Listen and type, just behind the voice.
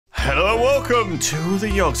Hello and welcome to the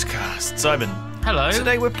Yogscast. Simon. Hello.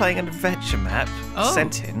 Today we're playing an adventure map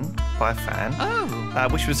sent in by a fan,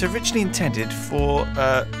 which was originally intended for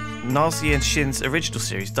Nazi and Shin's original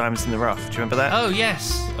series, Diamonds in the Rough. Do you remember that? Oh,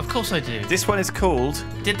 yes. Of course I do. This one is called...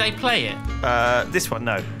 Did they play it? This one,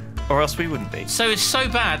 no. Or else we wouldn't be. So it's so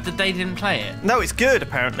bad that they didn't play it? No, it's good,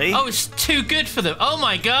 apparently. Oh, it's too good for them. Oh,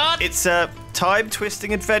 my God. It's a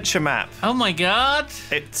time-twisting adventure map. Oh, my God.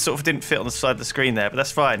 It sort of didn't fit on the side of the screen there, but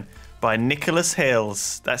that's fine. By Nicholas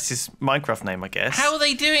Hills. That's his Minecraft name, I guess. How are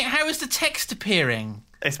they doing? How is the text appearing?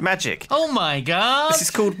 It's magic. Oh, my God. This is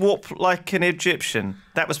called Warp Like an Egyptian.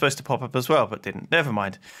 That was supposed to pop up as well, but didn't. Never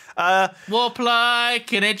mind. Warp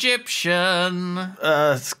like an Egyptian.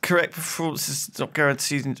 Correct performance is not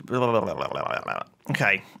guaranteed.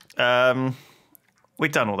 Okay.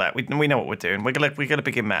 We've done all that. We know what we're doing. We're gonna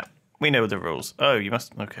begin map. We know the rules. Oh, you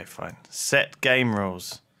must. Okay, fine. Set game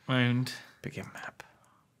rules. Wound. Begin map.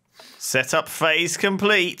 Setup phase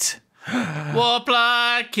complete. Warp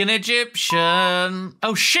like an Egyptian.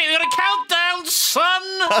 Oh shit, we got a countdown, son!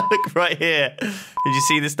 Look right here. Did you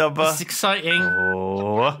see this number? It's exciting.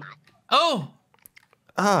 Oh.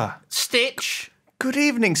 Stitch. Good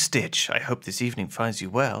evening, Stitch. I hope this evening finds you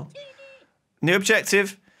well. New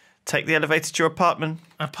objective. Take the elevator to your apartment.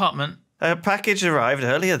 Apartment. A package arrived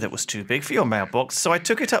earlier that was too big for your mailbox, so I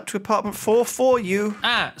took it up to apartment 4 for you.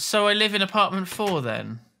 So I live in apartment 4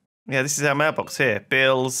 then? Yeah, this is our mailbox here.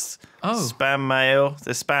 Bills, spam mail.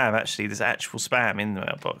 There's spam, actually. There's actual spam in the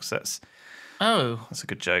mailbox. That's a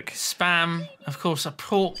good joke. Spam, of course, a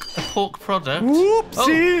pork product.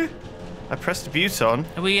 Whoopsie! I pressed the button.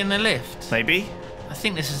 Are we in the lift? Maybe. I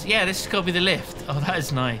think this has got to be the lift. Oh, that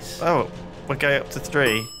is nice. Oh, we're going up to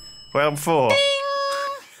 3. We're on 4.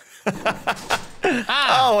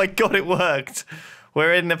 Oh my God, it worked.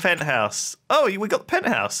 We're in the penthouse. Oh, we got the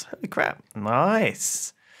penthouse. Holy crap.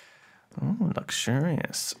 Nice. Oh,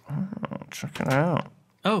 luxurious. Oh, check it out.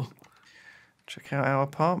 Oh. Check out our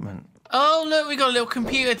apartment. Oh, look, we got a little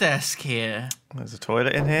computer desk here. There's a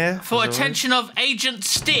toilet in here. For attention of Agent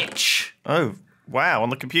Stitch. Oh, wow, on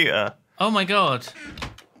the computer. Oh, my God.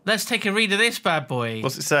 Let's take a read of this bad boy.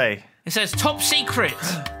 What's it say? It says top secret.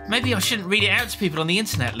 Maybe I shouldn't read it out to people on the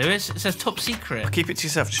internet, Lewis. It says top secret. Keep it to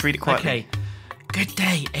yourself. Just read it quietly. Okay. Good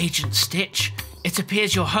day, Agent Stitch. It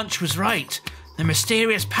appears your hunch was right. The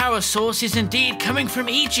mysterious power source is indeed coming from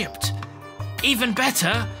Egypt. Even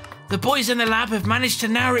better, the boys in the lab have managed to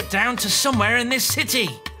narrow it down to somewhere in this city.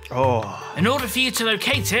 Oh. In order for you to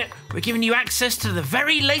locate it, we're giving you access to the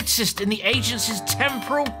very latest in the agency's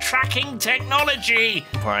temporal tracking technology.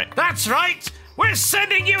 Right. That's right. We're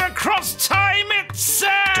sending you across time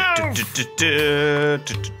itself!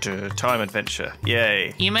 Time adventure.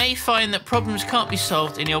 Yay. You may find that problems can't be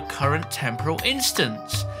solved in your current temporal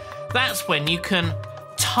instance. That's when you can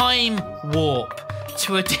time warp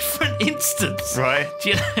to a different instance. Right.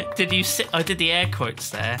 Did you see? I did the air quotes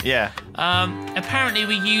there. Yeah. Apparently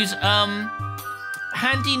we use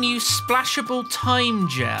handy new splashable time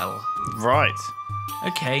gel. Right.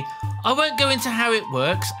 Okay, I won't go into how it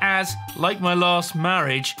works as, like my last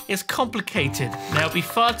marriage, it's complicated. There'll be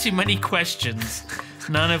far too many questions,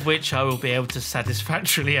 none of which I will be able to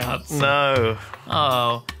satisfactorily answer. No.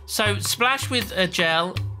 Oh, so splash with a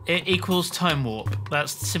gel, it equals time warp.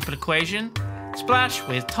 That's the simple equation. Splash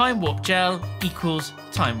with time warp gel equals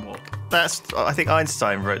time warp. I think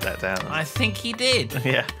Einstein wrote that down. I think he did.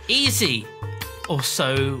 Yeah. Easy. Or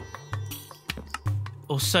so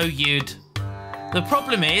you'd... The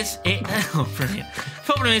problem is, brilliant.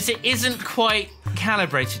 Problem is, it isn't quite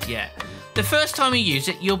calibrated yet. The first time you use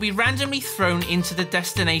it, you'll be randomly thrown into the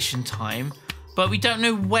destination time, but we don't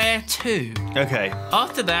know where to. Okay.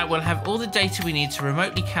 After that, we'll have all the data we need to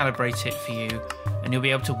remotely calibrate it for you, and you'll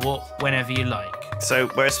be able to warp whenever you like.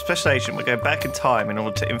 So we're a special agent. We're going back in time in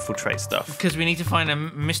order to infiltrate stuff. Because we need to find a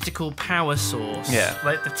mystical power source. Yeah.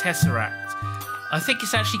 Like the Tesseract. I think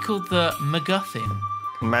it's actually called the MacGuffin.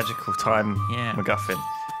 Magical time MacGuffin.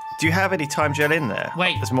 Do you have any time gel in there?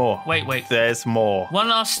 Wait. There's more. Wait. There's more. One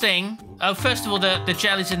last thing. Oh, first of all, the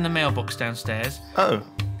gel is in the mailbox downstairs. Oh.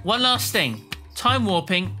 One last thing. Time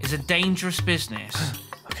warping is a dangerous business.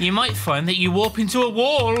 Okay. You might find that you warp into a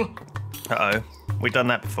wall. Uh-oh. We've done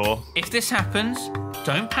that before. If this happens,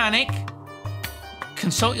 don't panic.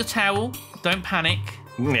 Consult your towel. Don't panic.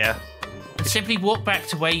 Yeah. And simply walk back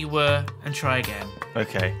to where you were and try again.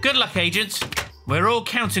 Okay. Good luck, agents. We're all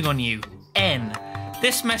counting on you. N.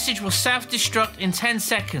 This message will self-destruct in 10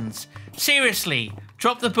 seconds. Seriously,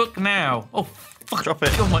 drop the book now. Oh, fuck. Drop it.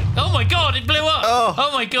 Oh my God, it blew up. Oh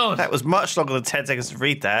my God. That was much longer than 10 seconds to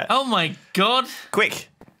read that. Oh my God. Quick.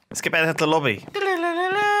 Let's get back to the lobby.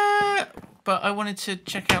 but I wanted to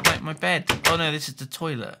check out like my bed. Oh no, this is the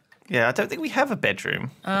toilet. Yeah, I don't think we have a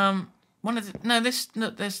bedroom. One of the there's I'm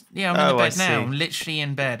in the bed now. I'm literally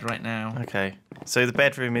in bed right now. Okay, so the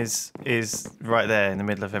bedroom is right there in the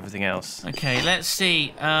middle of everything else. Okay, let's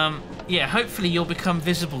see. Yeah, hopefully you'll become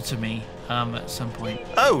visible to me at some point.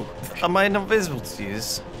 Oh, am I not visible to you?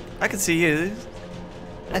 I can see you.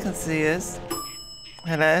 I can see us.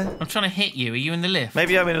 Hello. I'm trying to hit you. Are you in the lift?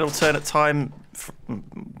 Maybe I'm in an alternate time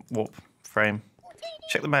warp frame.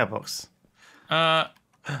 Check the mailbox. There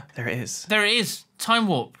it is. There it is. Time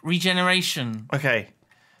warp regeneration. Okay.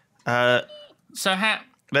 So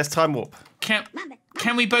let's time warp.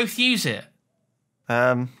 Can we both use it?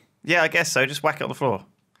 Yeah, I guess so. Just whack it on the floor.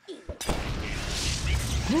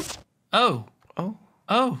 Oh.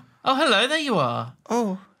 Hello. There you are.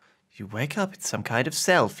 Oh. You wake up in some kind of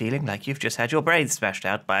cell, feeling like you've just had your brains smashed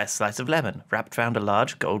out by a slice of lemon, wrapped around a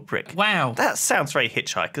large gold brick. Wow. That sounds very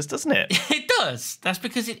Hitchhikers, doesn't it? It does. That's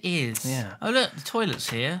because it is. Yeah. Oh look, the toilet's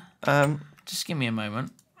here. Just give me a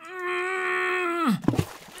moment.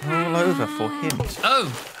 All over for hint.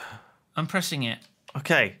 Oh, I'm pressing it.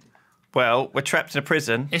 Okay. Well, we're trapped in a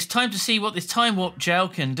prison. It's time to see what this time warp gel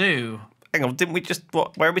can do. Hang on, didn't we just...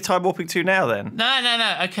 Where are we time warping to now, then?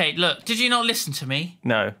 No. Okay, look. Did you not listen to me?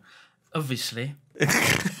 No. Obviously.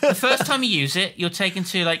 The first time you use it, you're taken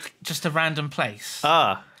to, like, just a random place.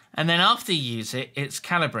 Ah. And then after you use it, it's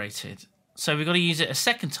calibrated. So we've got to use it a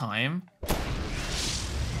second time.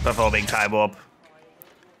 Performing time warp.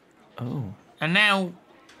 Oh. And now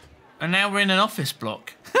we're in an office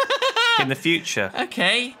block. In the future.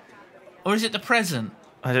 Okay. Or is it the present?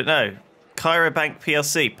 I don't know. Cairo Bank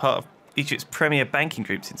PLC, part of Egypt's premier banking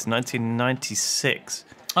group since 1996.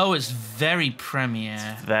 Oh, it's very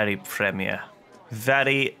premier. Very premier.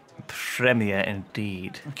 Very premier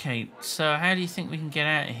indeed. Okay, so how do you think we can get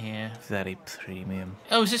out of here? Very premium.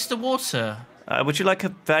 Oh, is this the water? Would you like a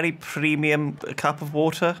very premium cup of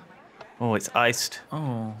water? Oh, it's iced.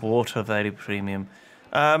 Oh. Water, very premium.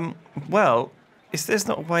 Well, if there's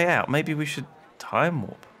not a way out, maybe we should time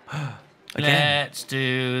warp. Again. Let's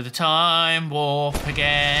do the time warp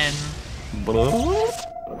again.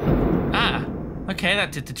 Ah, okay,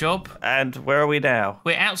 that did the job. And where are we now?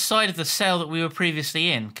 We're outside of the cell that we were previously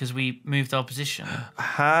in because we moved our position.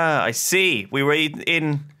 Aha, I see. We were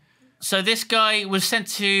in... So this guy was sent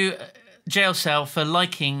to jail cell for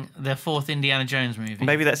liking the fourth Indiana Jones movie.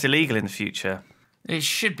 Maybe that's illegal in the future. It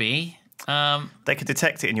should be. They could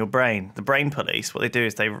detect it in your brain. The brain police, what they do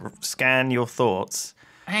is they scan your thoughts.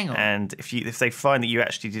 Hang on. And if they find that you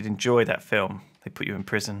actually did enjoy that film, they put you in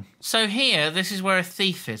prison. So here, this is where a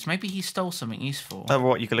thief is. Maybe he stole something useful. Oh,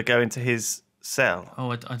 what, you're going to go into his cell?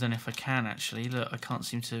 Oh, I don't know if I can, actually. Look, I can't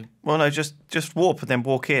seem to... Well, no, just warp and then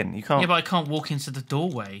walk in. You can't... Yeah, but I can't walk into the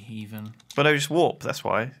doorway, even. Well, no, just warp, that's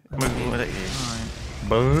why. Okay. We'll let you.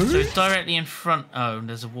 Right. So it's directly in front... Oh,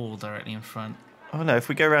 there's a wall directly in front. Oh, no, if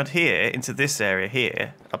we go around here, into this area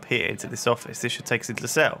here, up here, into this office, this should take us into the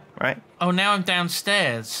cell, right? Oh, now I'm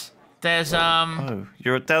downstairs. There's, Oh,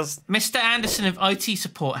 Mr. Anderson of IT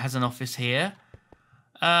support has an office here.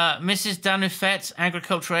 Mrs. Danufet,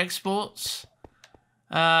 agricultural exports.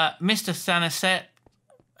 Mr. Thanaset,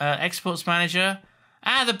 exports manager.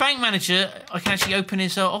 The bank manager, I can actually open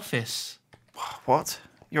his office. What?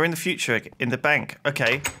 You're in the future, in the bank.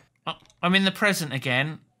 Okay. I'm in the present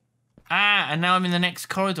again. And now I'm in the next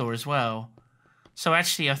corridor as well. So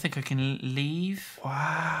actually, I think I can leave.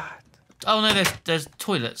 What? Oh, no, there's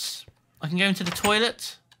toilets. I can go into the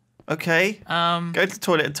toilet. Okay. Go to the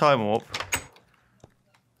toilet and time warp.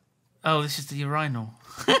 Oh, this is the urinal.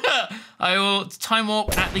 I will time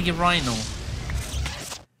warp at the urinal.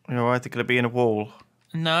 You're either going to be in a wall.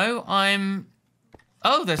 No, I'm...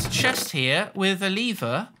 Oh, there's a chest here with a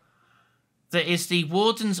lever. That is the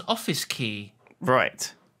warden's office key.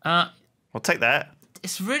 Right. I'll take that.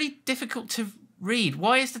 It's really difficult to read.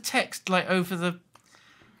 Why is the text like over the...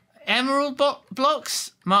 Emerald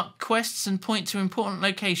blocks mark quests and point to important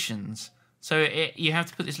locations. So you have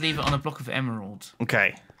to put this lever on a block of emerald.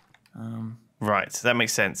 Okay. Right, that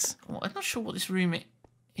makes sense. Well, I'm not sure what this room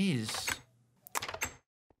is.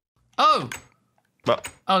 Oh! But,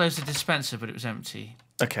 oh, there's a dispenser, but it was empty.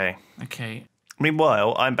 Okay. Okay.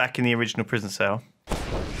 Meanwhile, I'm back in the original prison cell.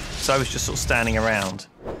 So I was just sort of standing around.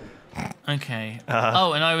 Okay.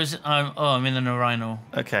 Oh, and I'm in an urinal.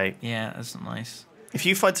 Okay. Yeah, that's nice. If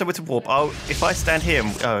you find somewhere to warp, if I stand here...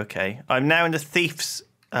 Oh, okay. I'm now in the thief's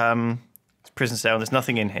prison cell, and there's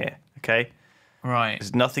nothing in here, okay? Right.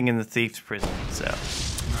 There's nothing in the thief's prison cell.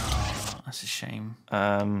 Oh, that's a shame.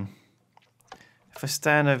 If I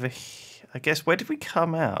stand over here... I guess, where did we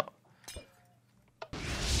come out?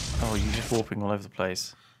 Oh, you're just warping all over the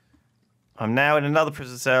place. I'm now in another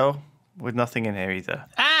prison cell with nothing in here either.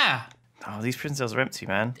 Ah! Oh, these prison cells are empty,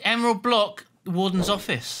 man. Emerald block, the warden's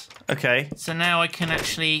office. Okay. So now I can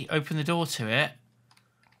actually open the door to it.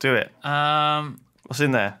 Do it. What's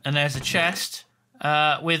in there? And there's a chest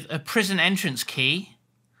with a prison entrance key,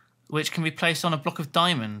 which can be placed on a block of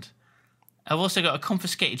diamond. I've also got a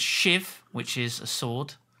confiscated shiv, which is a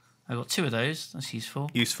sword. I've got 2 of those. That's useful.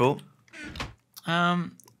 Useful.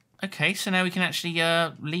 Okay, so now we can actually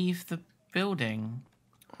leave the building.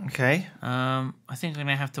 Okay. I think I'm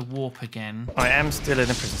going to have to warp again. I am still in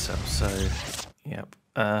a prison cell, so... Yep.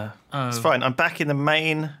 Oh. It's fine. I'm back in the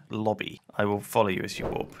main lobby. I will follow you as you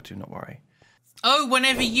warp. Do not worry. Oh,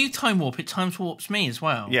 whenever you time warp, it time warps me as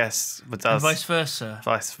well. Yes, it does. And vice versa.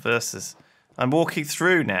 Vice versa. I'm walking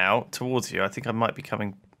through now towards you. I think I might be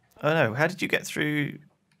coming... Oh, no. How did you get through...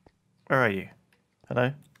 Where are you?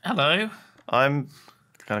 Hello? Hello. I'm...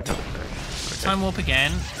 Going to go... Time warp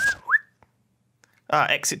again. Ah,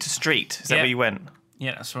 exit to street. Is that where you went?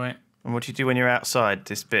 Yeah, that's right. And what do you do when you're outside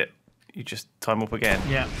this bit? You just time warp again?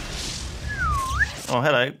 Yeah. Oh,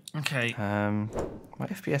 hello. Okay. My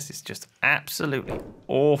FPS is just absolutely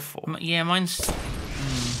awful. Yeah, mine's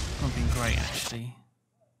not been great, actually.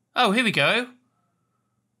 Oh, here we go.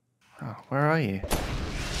 Oh, where are you?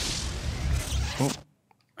 Oh.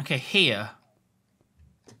 Okay, here.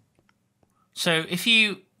 So if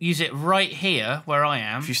you use it right here, where I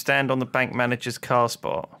am... If you stand on the bank manager's car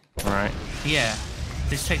spot, right? Yeah.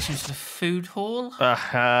 This takes you to the food hall.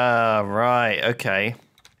 Aha, right, okay.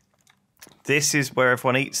 This is where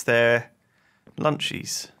everyone eats their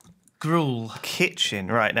lunchies. Gruel. Kitchen,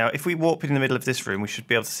 right. Now, if we warp in the middle of this room, we should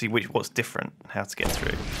be able to see what's different and how to get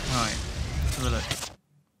through. Right, let's have a look.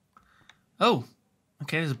 Oh,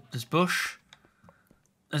 okay, there's bush.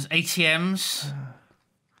 There's ATMs.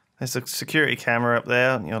 There's a security camera up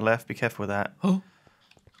there on your left. Be careful with that. Oh.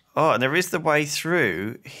 Oh, and there is the way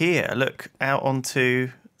through here. Look, out onto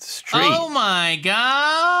the street. Oh, my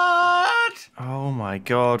God. Oh, my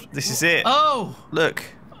God. This is it. Oh. Look.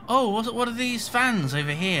 Oh, what are these vans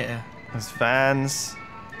over here? There's vans.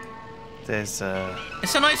 There's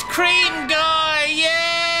It's an ice cream guy!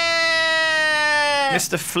 Yeah!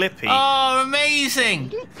 Mr. Flippy. Oh,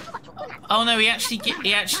 amazing! Oh no, he actually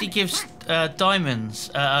gives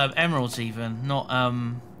diamonds, emeralds even, not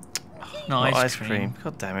ice cream.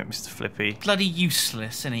 God damn it, Mr. Flippy. Bloody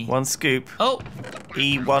useless, isn't he? 1 scoop. Oh.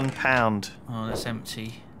 £1. Oh, that's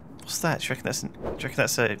empty. What's that? Do you reckon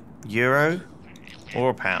that's a euro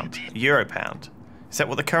or a pound? A euro pound. Is that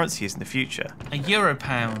what the currency is in the future? A euro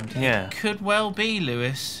pound. Yeah. It could well be,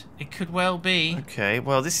 Lewis. It could well be. Okay,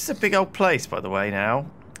 well, this is a big old place, by the way, now.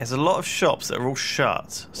 There's a lot of shops that are all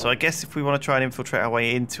shut. So I guess if we want to try and infiltrate our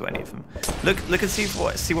way into any of them... Look and see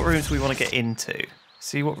what rooms we want to get into.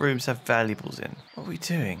 See what rooms have valuables in. What are we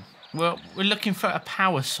doing? Well, we're looking for a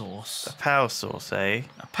power source. A power source, eh?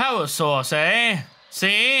 A power source, eh?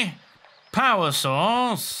 See? Power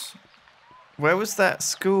source. Where was that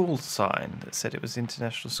school sign that said it was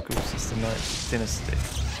international school since the 9th dynasty?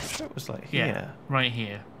 I'm sure it was like here. Yeah, right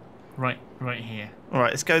here. Right here. All right,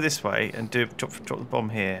 let's go this way and drop the bomb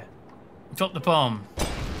here. Drop the bomb.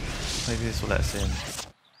 Maybe this will let us in.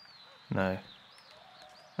 No.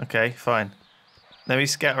 Okay, fine. Let me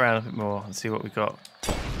scout around a bit more and see what we got.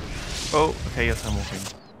 Oh, okay, you're time walking.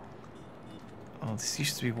 Oh, this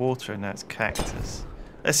used to be water and now it's cactus.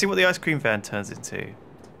 Let's see what the ice cream van turns into.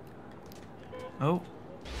 Oh.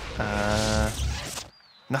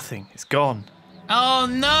 Nothing. It's gone. Oh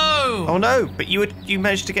no! Oh no! But you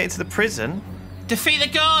managed to get into the prison. Defeat the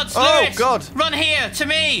guards, Oh Lewis! God! Run here to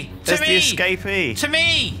me! There's to me! the escapee. To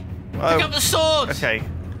me! Oh. Pick up the sword! Okay.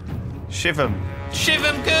 Shiv 'em. Shiv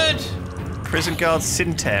him good! Prison guard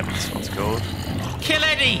Sintem. This one's called. Kill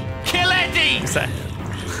Eddie! Kill Eddie! Is that?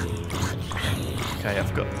 Okay,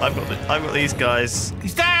 I've got these guys.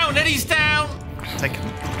 He's down! Eddie's down! Take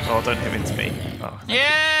them. Oh, don't hit into me. Oh.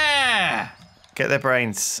 Yeah! Get their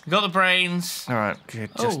brains. Got the brains. All right, good.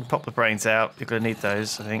 Just pop the brains out. You're gonna need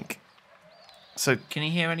those, I think. So, Can you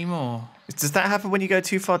hear any more? does that happen when you go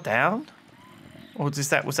too far down, or was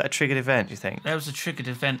that a triggered event? Do you think? That was a triggered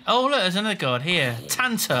event. Oh look, there's another guard here.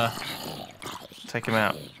 Tanta. Take him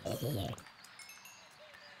out.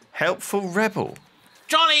 Helpful rebel.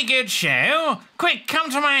 Jolly good show. Quick, come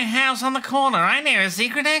to my house on the corner. I know a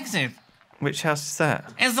secret exit. Which house is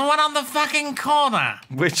that? It's the one on the fucking corner.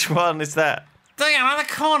 Which one is that? There, on the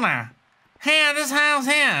corner. Here, this house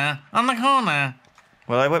here, on the corner.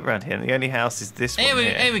 Well, I went round here, and the only house is this one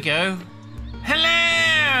here. Here we go.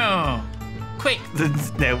 Hello! Quick.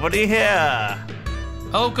 There's nobody here.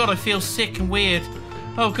 Oh, God, I feel sick and weird.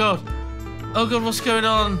 Oh, God. Oh god, what's going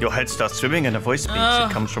on? Your head starts swimming and a voice speaks.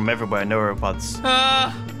 It comes from everywhere, nowhere at once.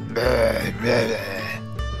 Ah!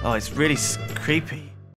 Oh, it's really creepy.